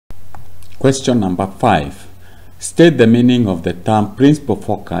Question number 5. State the meaning of the term principal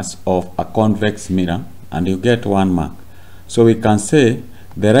focus of a convex mirror, and you get 1 mark. So we can say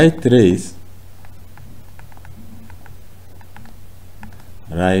the right rays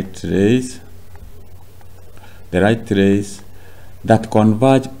that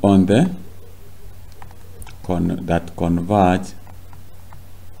converge on the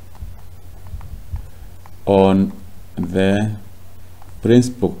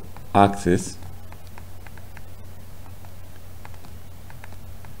principal axis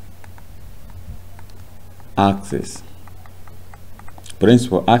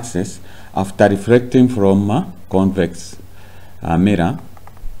after reflecting from a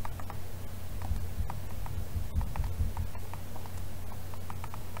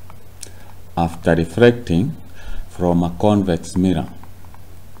convex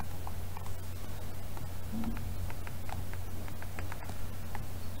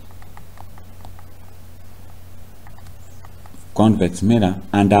mirror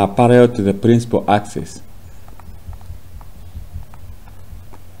and are parallel to the principal axis.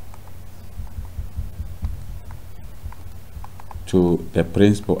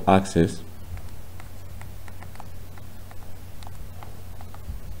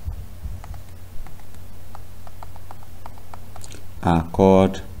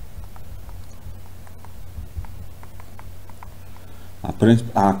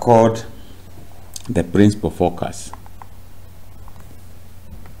 Are called the principal focus.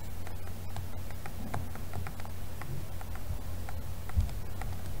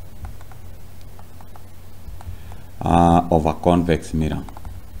 Of a convex mirror.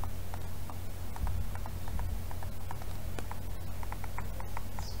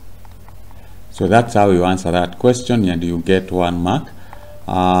 So that's how you answer that question, and you get 1 mark.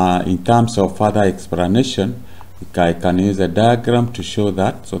 In terms of further explanation, I can use a diagram to show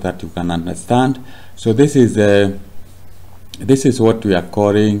that, so that you can understand. So this is what we are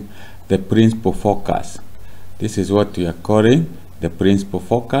calling the principal focus.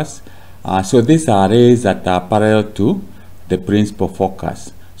 So these are rays that are parallel to the principal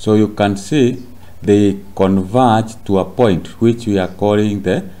focus. So you can see they converge to a point which we are calling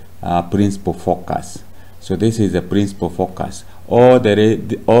the principal focus. So this is the principal focus. All the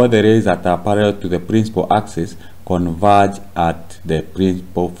rays that are parallel to the principal axis converge at the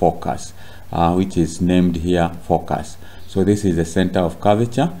principal focus, which is named here focus. So this is the center of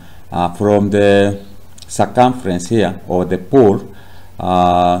curvature. From the circumference here, or the pole,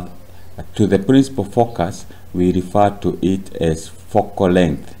 to the principal focus, we refer to it as focal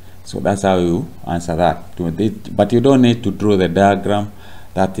length. So that's how you answer that. But you don't need to draw the diagram.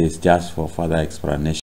 That is just for further explanation.